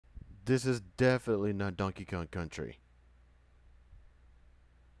this is definitely not Donkey Kong Country.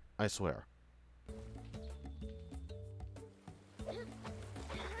 I swear.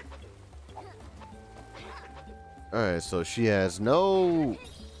 Alright, so she has no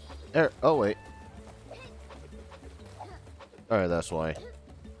air. Oh, wait. Alright, that's why.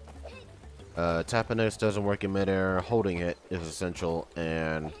 Tapping this doesn't work in midair. Holding it is essential,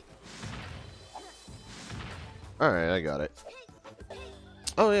 and... Alright, I got it.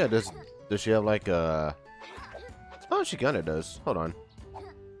 Oh, yeah, does she have, like, a... Oh, she kinda does. Hold on.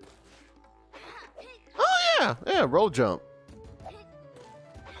 Oh, yeah! Yeah, roll jump.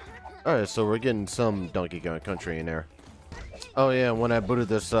 Alright, so we're getting some Donkey Kong Country in there. Oh, yeah, when I booted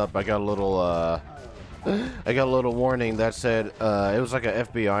this up, I got a little, I got a little warning that said, it was like a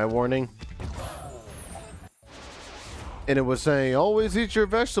FBI warning. And it was saying, always eat your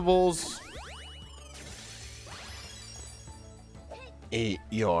vegetables. Eat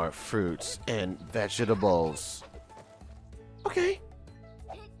your fruits and vegetables. Okay.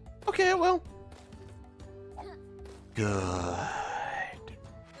 Okay, I will. Good.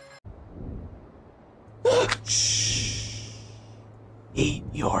 Shh. Eat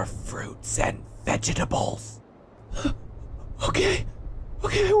your fruits and vegetables. Okay.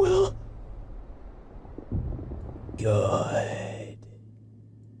 Okay, I will. Good.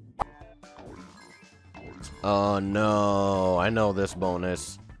 Oh no, I know this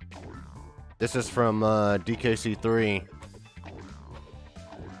bonus. This is from DKC3.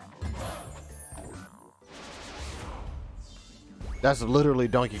 That's literally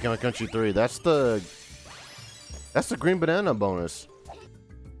Donkey Kong Country 3. That's the green banana bonus.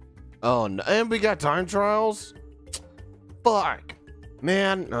 Oh no, and we got time trials? Fuck.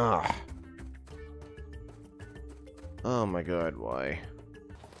 Man, ugh. Oh my god, why?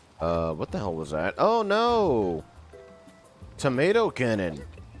 What the hell was that? Oh no! Tomato cannon!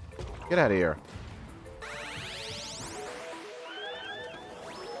 Get out of here.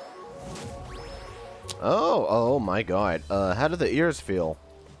 Oh my god. How do the ears feel?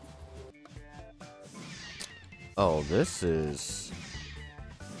 Oh, this is...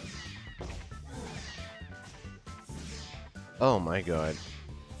 Oh my god.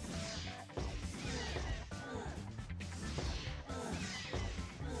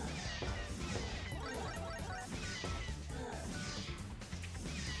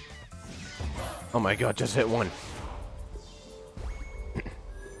 Oh my god, just hit one.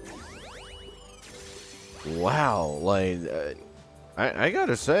 Wow, like, I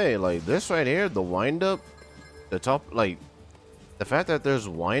gotta say, like, this right here, the wind up, the top, like, the fact that there's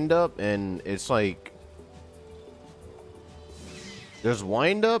wind up and it's like, there's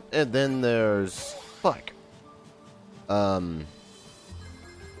wind up and then there's, fuck,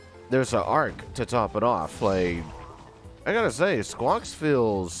 there's an arc to top it off. Like, I gotta say, Squawks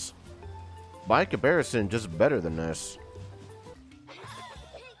feels, by comparison, just better than this.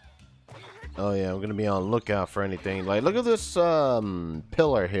 Oh yeah, I'm gonna be on lookout for anything. Like, look at this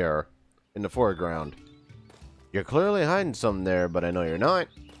pillar here in the foreground. You're clearly hiding something there, but I know you're not.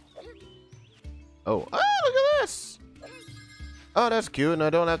 Oh, look at this! Oh, that's cute, and I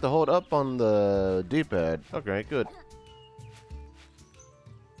don't have to hold up on the D-pad. Okay, good.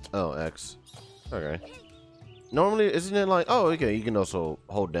 Oh, X. Okay. Normally, isn't it like... Oh, okay, you can also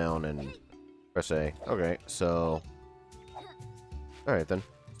hold down and press A. Okay, so... Alright then.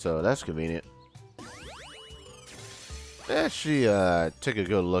 So, that's convenient. Actually, took a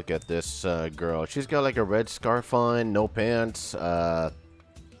good look at this girl. She's got like a red scarf on, no pants, got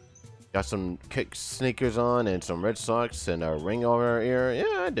some kick sneakers on and some red socks and a ring over her ear.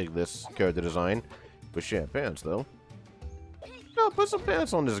 Yeah, I dig this character design. But she had pants, though. No, put some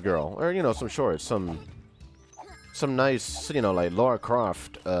pants on this girl. Or, you know, some shorts. Some nice, you know, like Lara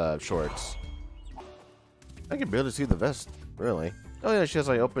Croft shorts. I can barely see the vest, really. Oh, yeah, she has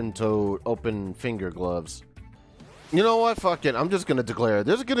like open-toed, open-finger gloves. You know what? Fuck it. I'm just gonna declare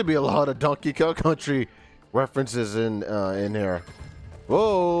there's gonna be a lot of Donkey Kong Country references in here.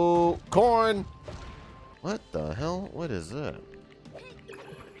 Whoa, corn! What the hell? What is that?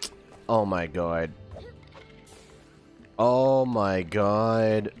 Oh my god. Oh my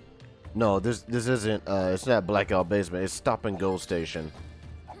god. No, this isn't. It's not Blackout Basement. It's Stop and Go Station.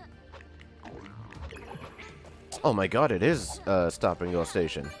 Oh my god, it is Stop and Go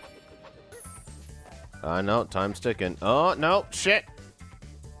Station. No, time's ticking. Oh, no, shit.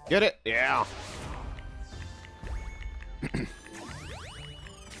 Get it? Yeah.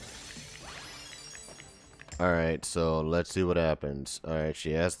 Alright, so let's see what happens. Alright,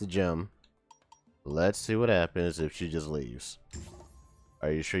 she has the gem. Let's see what happens if she just leaves.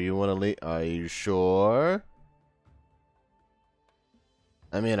 Are you sure you want to leave? Are you sure?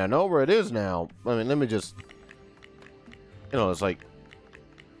 I mean, I know where it is now. I mean, let me just... You know, it's like...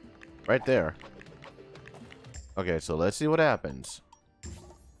 right there. Okay, so let's see what happens.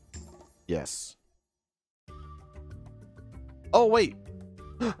 Yes. Oh, wait.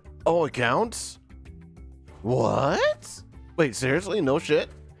 Oh, it counts? What? Wait, seriously? No shit?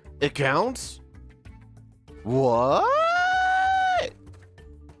 It counts? What?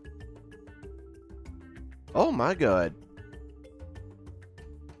 Oh my god.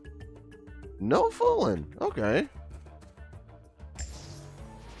 No fooling. Okay.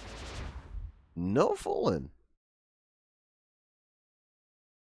 No fooling.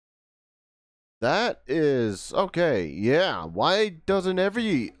 That is okay. Yeah. Why doesn't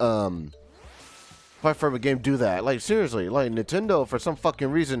every platform game do that? Like seriously, like Nintendo for some fucking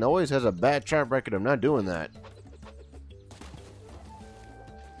reason always has a bad track record of not doing that.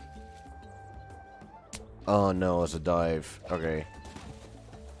 Oh no, it's a dive. Okay.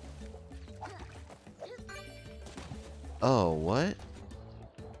 Oh, what?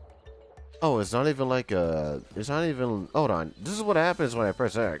 Oh, it's not even like a... It's not even... Hold on. This is what happens when I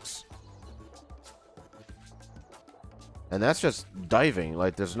press X. And that's just diving.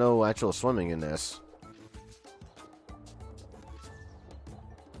 Like, there's no actual swimming in this.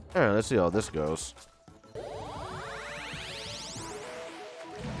 Alright, let's see how this goes.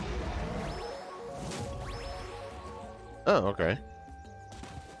 Oh, okay.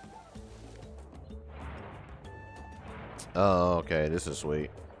 Oh, okay. This is sweet.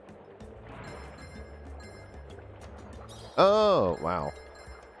 Oh, wow.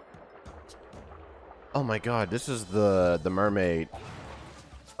 Oh my god, this is the mermaid.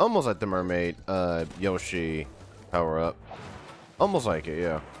 Almost like the mermaid Yoshi power up. Almost like it,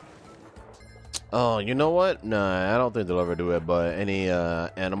 yeah. Oh, you know what? Nah, I don't think they'll ever do it, but any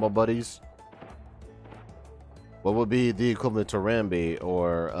animal buddies? What would be the equivalent to Rambi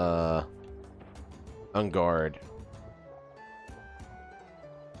or Ungard?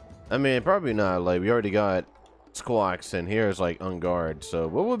 I mean, probably not. Like, we already got Squawks, and here's like Ungard. So,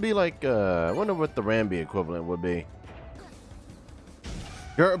 what would be like? I wonder what the Rambi equivalent would be.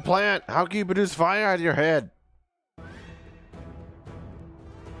 You're a plant. How can you produce fire out of your head?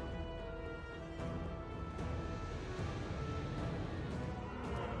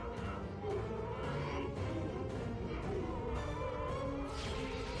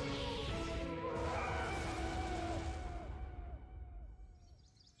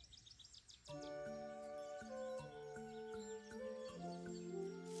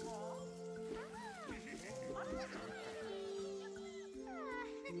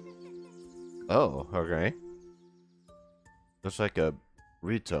 Oh, okay. Looks like a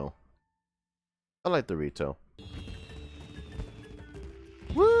Rito. I like the Rito.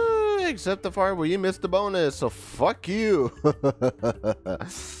 Woo! Accept the fire where you missed the bonus, so fuck you.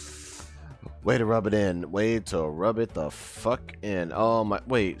 Way to rub it in. Way to rub it the fuck in. Oh my,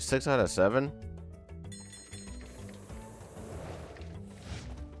 wait, 6 out of 7?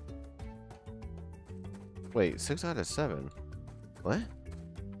 Wait, 6 out of 7? What?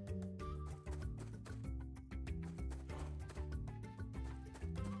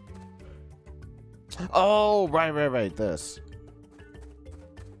 Oh, right, this.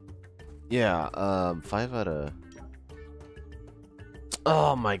 Yeah, 5 out of...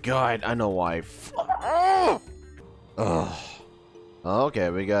 Oh my god, I know why. Oh. Okay,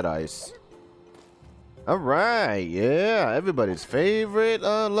 we got ice. Alright, yeah, everybody's favorite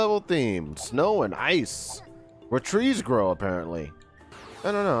level theme. Snow and ice. Where trees grow, apparently.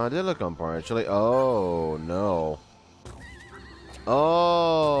 I don't know, I did look on part, actually. Oh, no.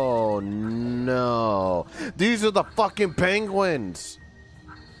 Oh, no. These are the fucking penguins.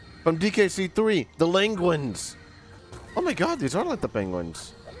 From DKC3, the Languins. Oh my god, these are like the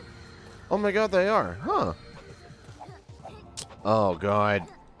penguins. Oh my god, they are. Huh. Oh god.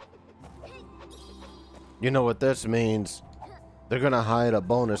 You know what this means? They're gonna hide a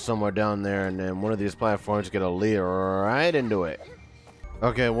bonus somewhere down there, and then one of these platforms is gonna lead right into it.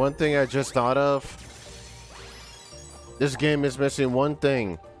 Okay, one thing I just thought of. This game is missing one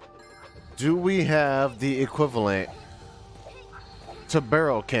thing. Do we have the equivalent to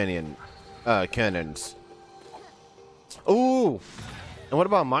barrel cannons? Ooh! And what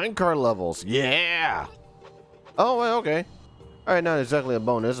about minecart levels? Yeah! Oh, well, okay. Alright, not exactly a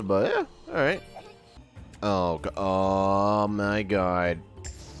bonus, but yeah, alright. Oh my god.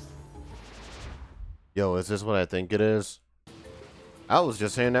 Yo, is this what I think it is? I was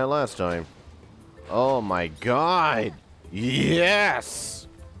just saying that last time. Oh my god! Yes!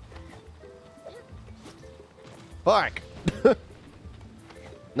 Fuck!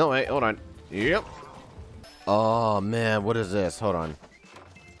 No, wait, hold on. Yep. Oh man, what is this? Hold on.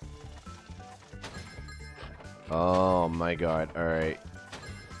 Oh my god. Alright.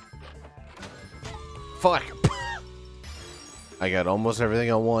 Fuck! I got almost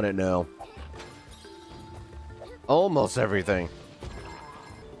everything I wanted now. Almost everything.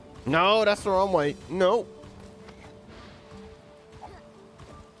 No, that's the wrong way. No.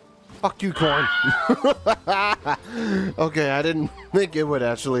 Fuck you, corn. Okay, I didn't think it would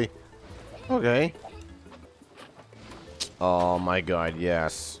actually. Okay. Oh my god,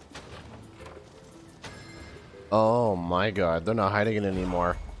 yes. Oh my god, they're not hiding it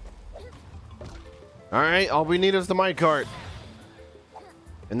anymore. Alright, all we need is the minecart.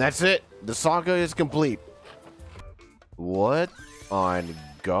 And that's it. The saga is complete. What on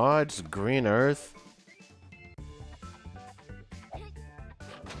God's green earth?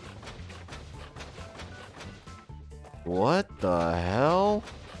 What the hell?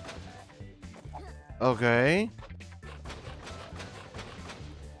 Okay.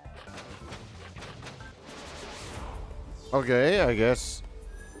 Okay, I guess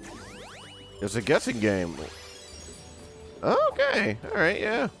it's a guessing game. Okay, alright,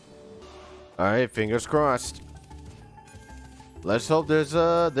 yeah. Alright, fingers crossed. Let's hope there's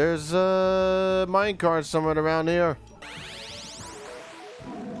a minecart somewhere around here.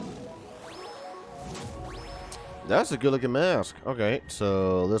 That's a good looking mask. Okay,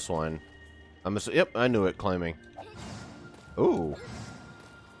 so this one. Yep, I knew it, climbing. Ooh.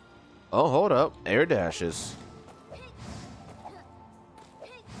 Oh, hold up. Air dashes.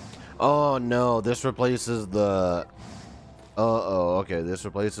 Oh no, this replaces the... Uh-oh, okay, this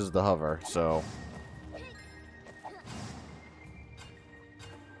replaces the hover, so...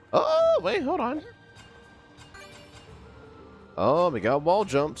 Oh, wait, hold on. Oh, we got wall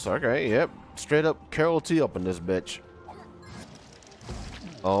jumps. Okay, yep. Straight up Carol T up in this bitch.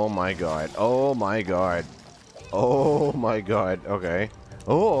 Oh my god. Oh my god. Oh my god. Okay.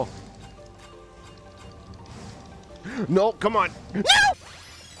 Oh. No, come on. No!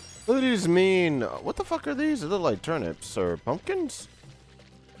 Look at these mean. What the fuck are these? They look like turnips or pumpkins.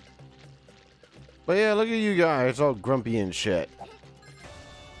 But yeah, look at you guys all grumpy and shit.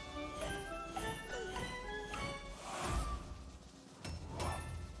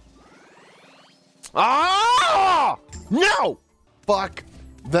 Ah! No! Fuck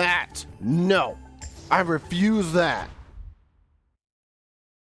that. No. I refuse that.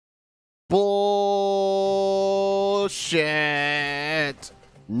 Bullshit.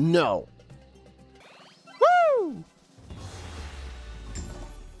 No. Woo!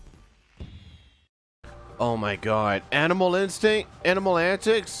 Oh my god. Animal Instinct? Animal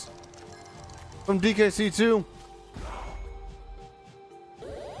Antics? From DKC2?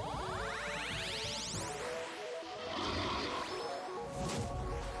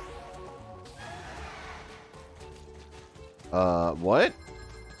 What?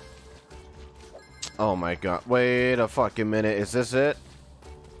 Oh my god. Wait a fucking minute. Is this it?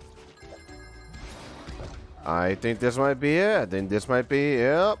 I think this might be it. I think this might be...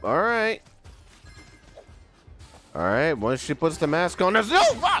 Yep. Alright. Alright. Once she puts the mask on... No!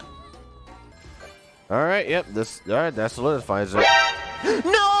 Fuck! Alright. Yep. This... Alright. That solidifies it.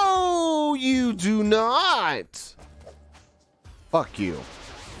 No! You do not! Fuck you.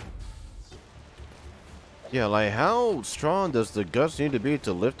 Yeah, like, how strong does the guts need to be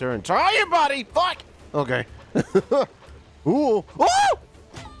to lift her entire body? Fuck! Okay. Ooh! Oh!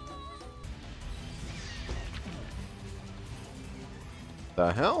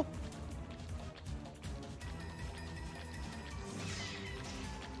 The hell?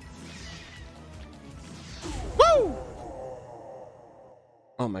 Woo!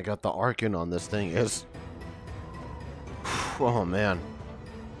 Oh my god, the arcing on this thing is... Oh man.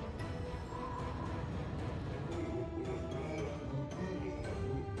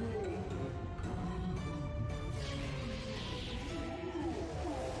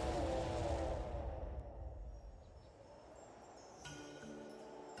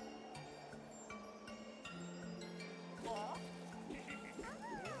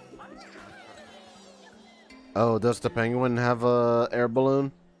 Oh, does the penguin have a air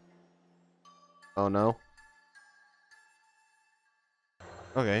balloon? Oh no.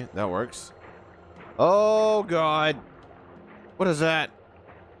 Okay, that works. Oh god. What is that?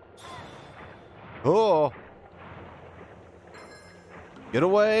 Oh. Get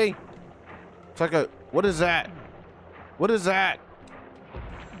away. It's like a... What is that? What is that?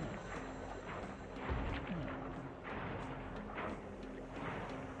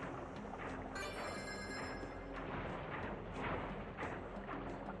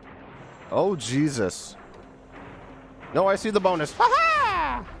 Oh, Jesus. No, I see the bonus.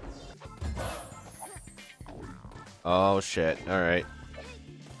 Ha-ha! Oh, shit. All right.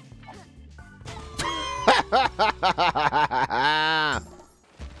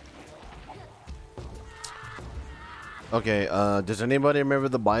 Okay, does anybody remember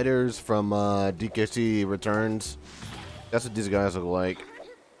the biters from DKC Returns? That's what these guys look like.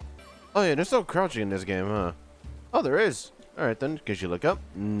 Oh yeah, there's no crouching in this game, huh? Oh, there is. Alright then, can you look up?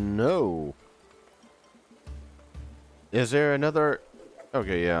 No. Is there another...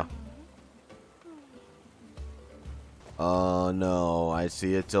 Okay, yeah. Oh no, I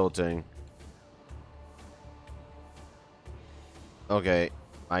see it tilting. Okay,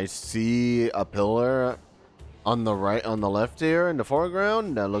 I see a pillar on the right, on the left here in the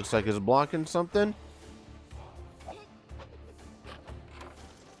foreground that looks like it's blocking something.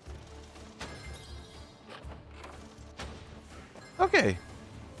 Okay.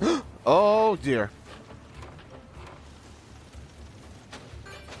 Oh dear.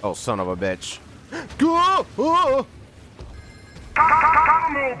 Oh, son of a bitch. Go! Oh!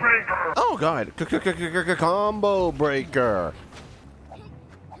 Combo breaker! Oh god. Combo breaker.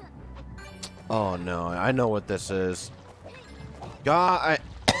 Oh no, I know what this is. God,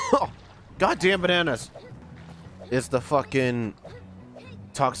 goddamn bananas. It's the fucking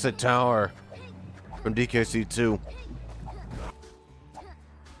Toxic Tower from DKC 2.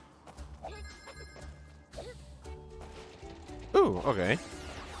 Ooh, okay.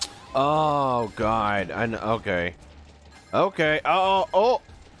 Oh god, I know. Okay. Okay. Oh.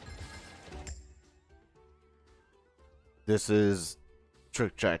 This is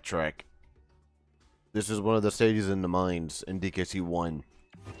Trick Track Track. This is one of the stages in the mines in DKC 1.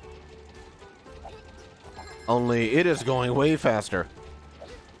 Only it is going way faster.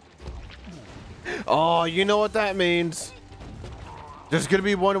 Oh, you know what that means. There's gonna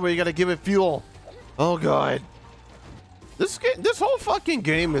be one where you gotta give it fuel. Oh god. This whole fucking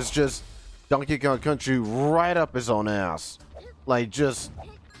game is just Donkey Kong Country right up his own ass. Like, just...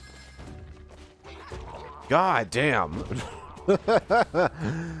 God damn.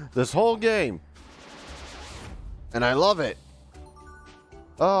 This whole game. And I love it.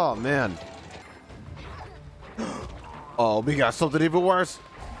 Oh, man. Oh, we got something even worse.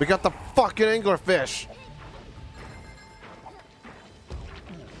 We got the fucking anglerfish.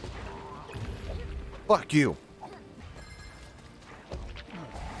 Fuck you.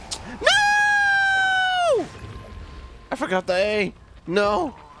 No! I forgot the A.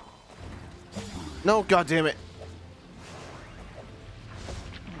 No. No, goddammit.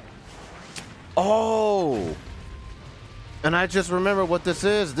 Oh. And I just remember what this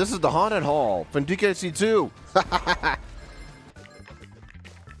is. This is the Haunted Hall from DKC 2.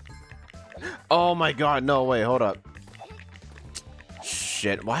 Oh my god, no, wait, hold up.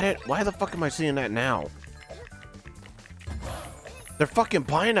 Shit, why the fuck am I seeing that now? They're fucking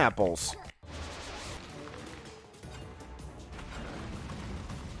pineapples.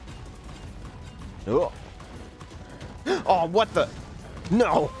 Oh. Oh, what the?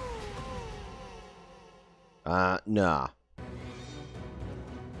 No. Nah.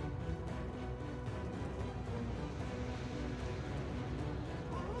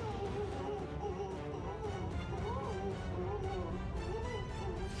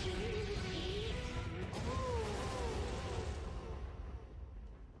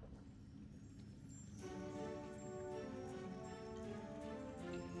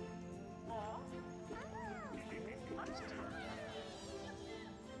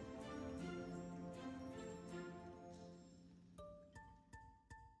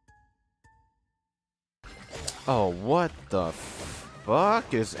 Oh, what the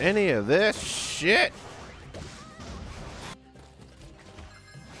fuck is any of this shit?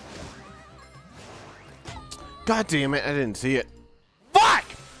 God damn it, I didn't see it. Fuck!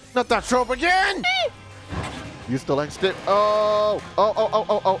 Not that trope again! You still X'd it? Oh! Oh!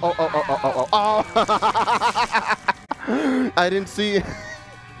 I didn't see it.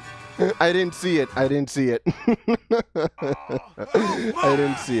 I didn't see it. I didn't see it. I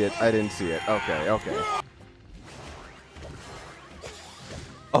didn't see it. I didn't see it. Okay, okay.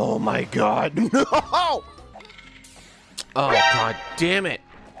 Oh my god, no! Oh, god damn it.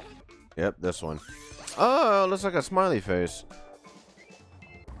 Yep, this one. Oh, looks like a smiley face.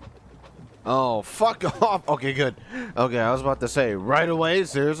 Oh, fuck off. Okay, good. Okay, I was about to say, right away?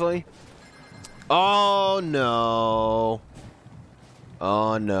 Seriously? Oh, no.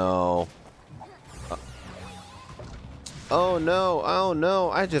 Oh, no. Oh, no. Oh,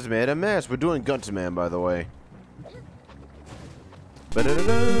 no. I just made a mess. We're doing Guts Man, by the way.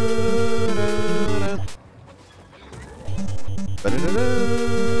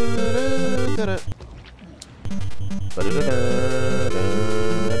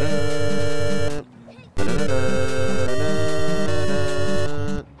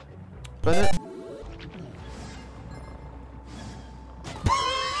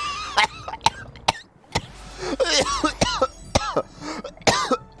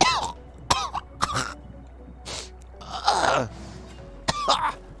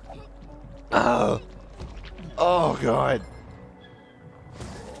 Oh. Oh, God.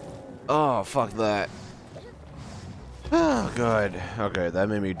 Oh, fuck that. Oh, God. Okay, that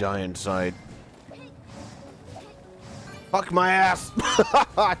made me die inside. Fuck my ass!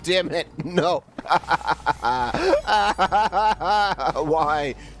 Damn it! No!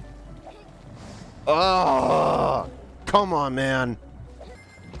 Why? Oh! Come on, man.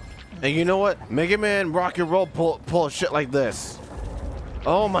 And you know what? Mega Man Rock and Roll pull shit like this.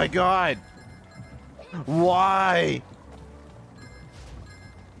 Oh my God! Why?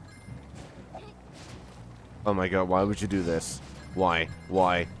 Oh my God! Why would you do this? Why?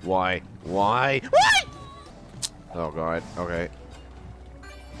 Why? Why? Why? Why? Oh God, okay.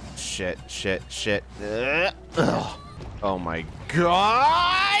 Shit, shit, shit. Ugh. Oh my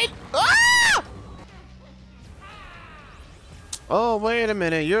God! Ah! Oh, wait a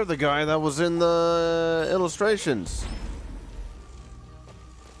minute, you're the guy that was in the illustrations.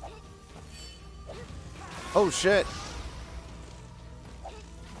 Oh shit.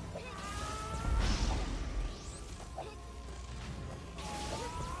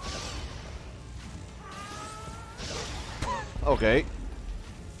 Okay.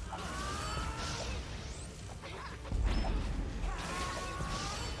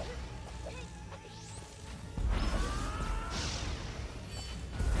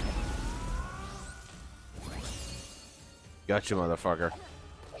 Got you, motherfucker.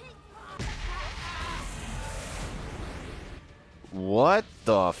 What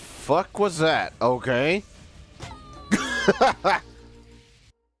the fuck was that? Okay.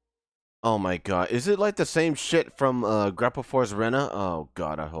 Oh my God. Is it like the same shit from Grapple Force Rena? Oh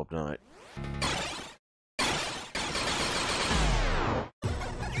God, I hope not.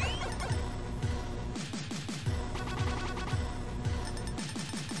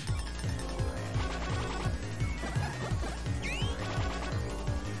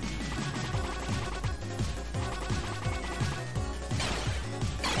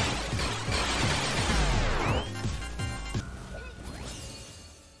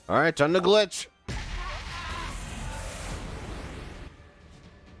 Alright, time to glitch.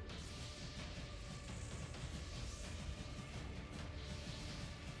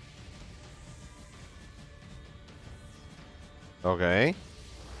 Okay.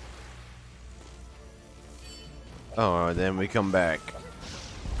 Oh, then we come back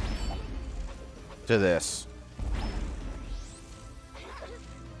to this.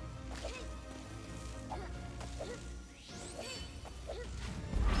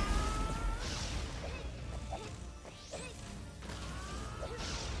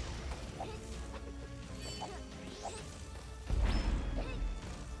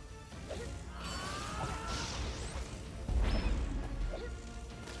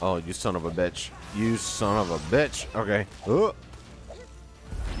 Oh, you son of a bitch. You son of a bitch. Okay.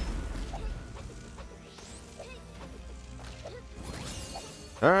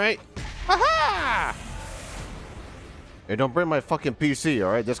 Alright. Ha-ha! Hey, don't bring my fucking PC,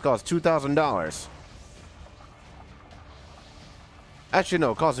 alright? This costs $2,000. Actually,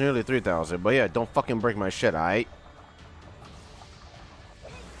 no, it costs nearly $3,000. But yeah, don't fucking break my shit, alright?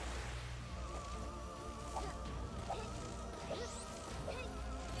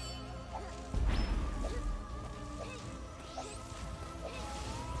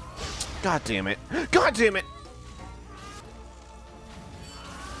 God damn it. God damn it!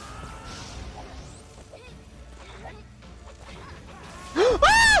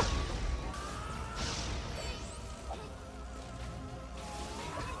 Ah!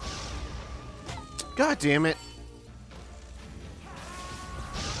 God damn it.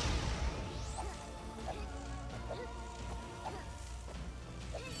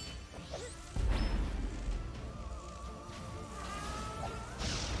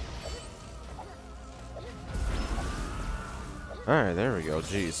 Alright, there we go.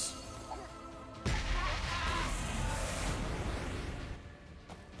 Jeez.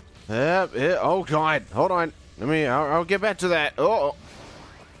 Yep. Oh, God. Hold on. I'll get back to that. Oh.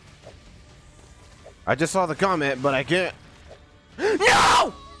 I just saw the comment, but I can't.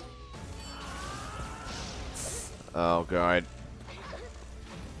 No! Oh, God.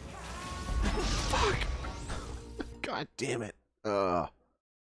 Fuck. God damn it.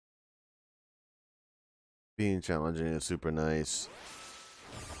 Being challenging is super nice.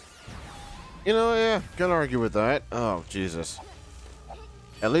 You know, yeah, can't argue with that. Oh, Jesus.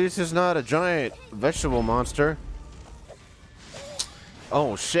 At least it's not a giant vegetable monster.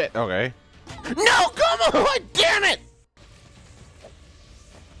 Oh, shit. Okay. No, come on! Damn it!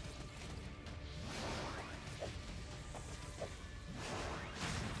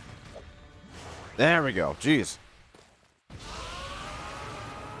 There we go. Jeez.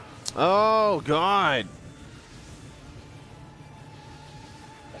 Oh, God.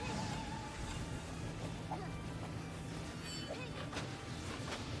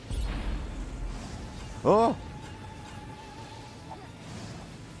 Oh.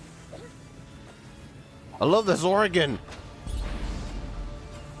 I love this organ.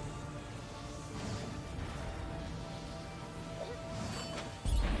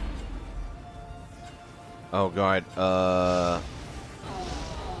 Oh, God.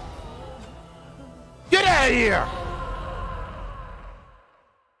 Get out of here!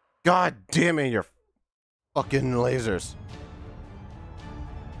 God damn it, your fucking lasers.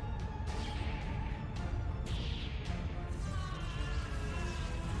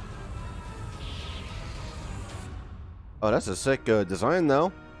 Oh, that's a sick design,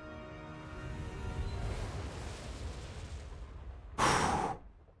 though.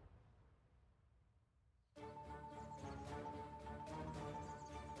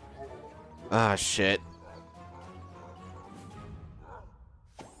 Ah, shit.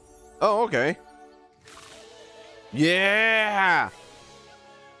 Oh, okay. Yeah!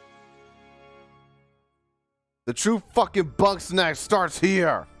 The true fucking bug snack starts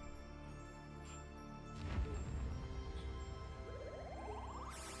here.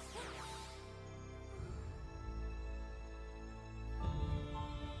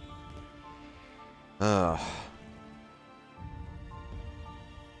 Ugh.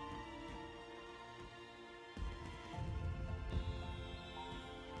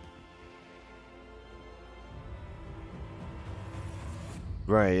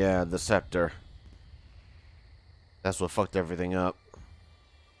 Right, yeah, the scepter. That's what fucked everything up.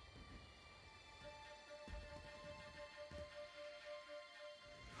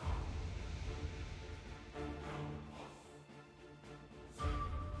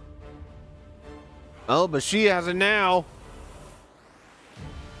 Oh, but she has it now.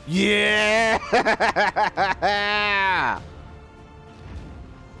 Yeah!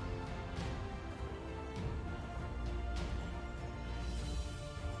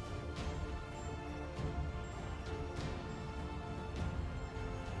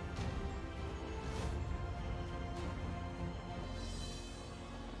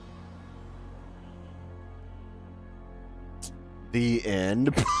 The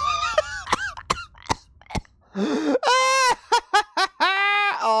end.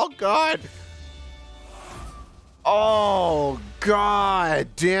 Oh, God. Oh, God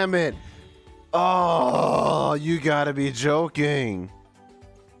damn it. Oh, you gotta be joking.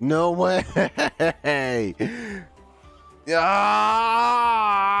 No way. Ah!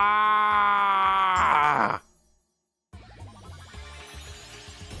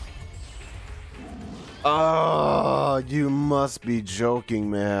 Oh, you must be joking,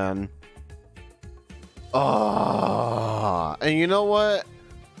 man. Oh, and you know what?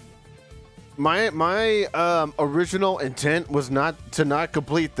 My original intent was not to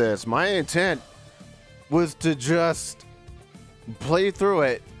complete this. My intent was to just play through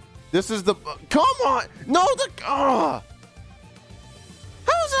it. This is the come on, no the how's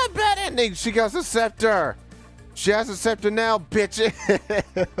that bad ending? She got the scepter. She has a scepter now, bitch.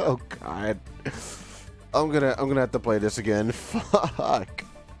 Oh God, I'm gonna have to play this again. Fuck.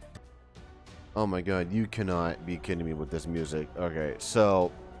 Oh my God, you cannot be kidding me with this music. Okay,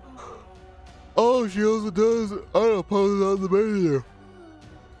 so. Oh, she also does autopose on the menu.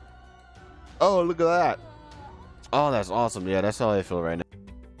 Oh, look at that. Oh, that's awesome. Yeah, that's how I feel right now.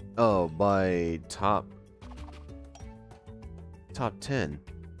 Oh, by top 10.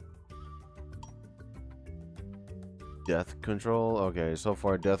 Death Control. Okay, so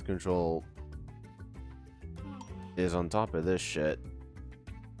far Death Control is on top of this shit.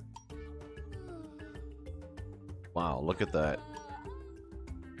 Wow, look at that.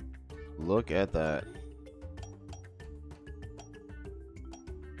 Look at that.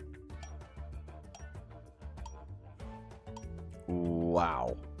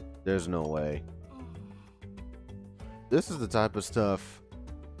 Wow. There's no way. This is the type of stuff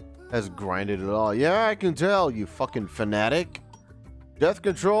has grinded it all. Yeah, I can tell, you fucking fanatic. Death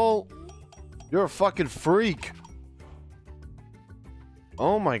Control, you're a fucking freak.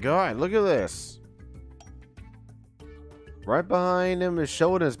 Oh my God, look at this. Right behind him is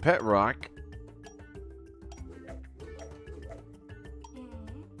showing his pet rock.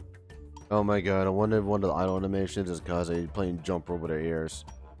 Oh my God, I wonder if one of the idle animations is Kaze playing jump over their ears.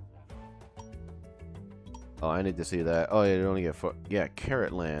 Oh, I need to see that. Oh, yeah, you only get yeah,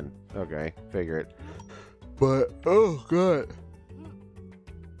 Carrot Land. Okay, figure it. But, oh God.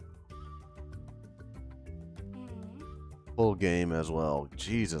 Full game as well.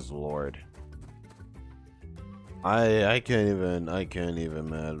 Jesus Lord. I can't even,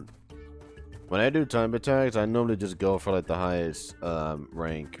 man. When I do time attacks, I normally just go for like the highest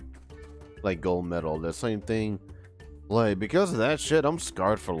rank, like gold medal. The same thing, like because of that shit, I'm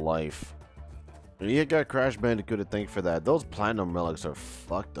scarred for life. You got Crash Bandicoot to thank for that. Those platinum relics are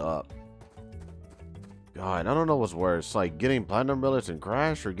fucked up. God, I don't know what's worse, like getting platinum relics in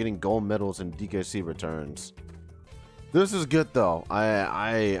Crash or getting gold medals in DKC returns. This is good though. I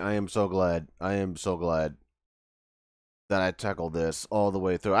am so glad. I am so glad that I tackled this all the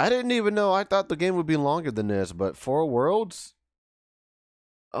way through. I didn't even know. I thought the game would be longer than this, but 4 worlds?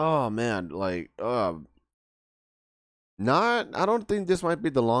 Oh man, like I don't think this might be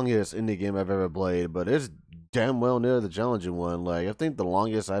the longest indie game I've ever played, but it's damn well near the challenging one. Like I think the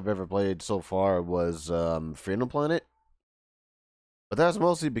longest I've ever played so far was Freedom Planet. But that's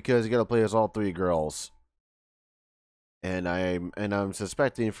mostly because you gotta play as all 3 girls. And I'm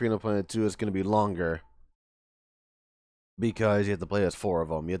suspecting Freedom Planet 2 is gonna be longer. Because you have to play as 4 of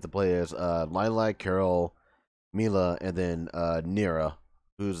them. You have to play as Lilac, Carol, Mila, and then Nira,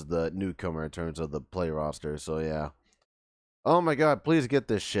 who's the newcomer in terms of the play roster. So yeah. Oh my god, please get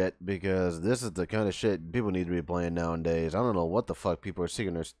this shit, because this is the kind of shit people need to be playing nowadays. I don't know what the fuck people are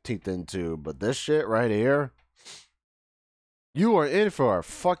sinking their teeth into, but this shit right here, you are in for a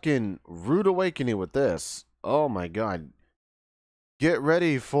fucking rude awakening with this. Oh my god. Get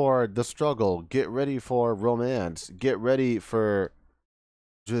ready for the struggle. Get ready for romance. Get ready for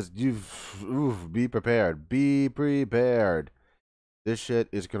just be prepared. Be prepared. This shit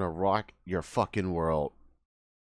is gonna rock your fucking world.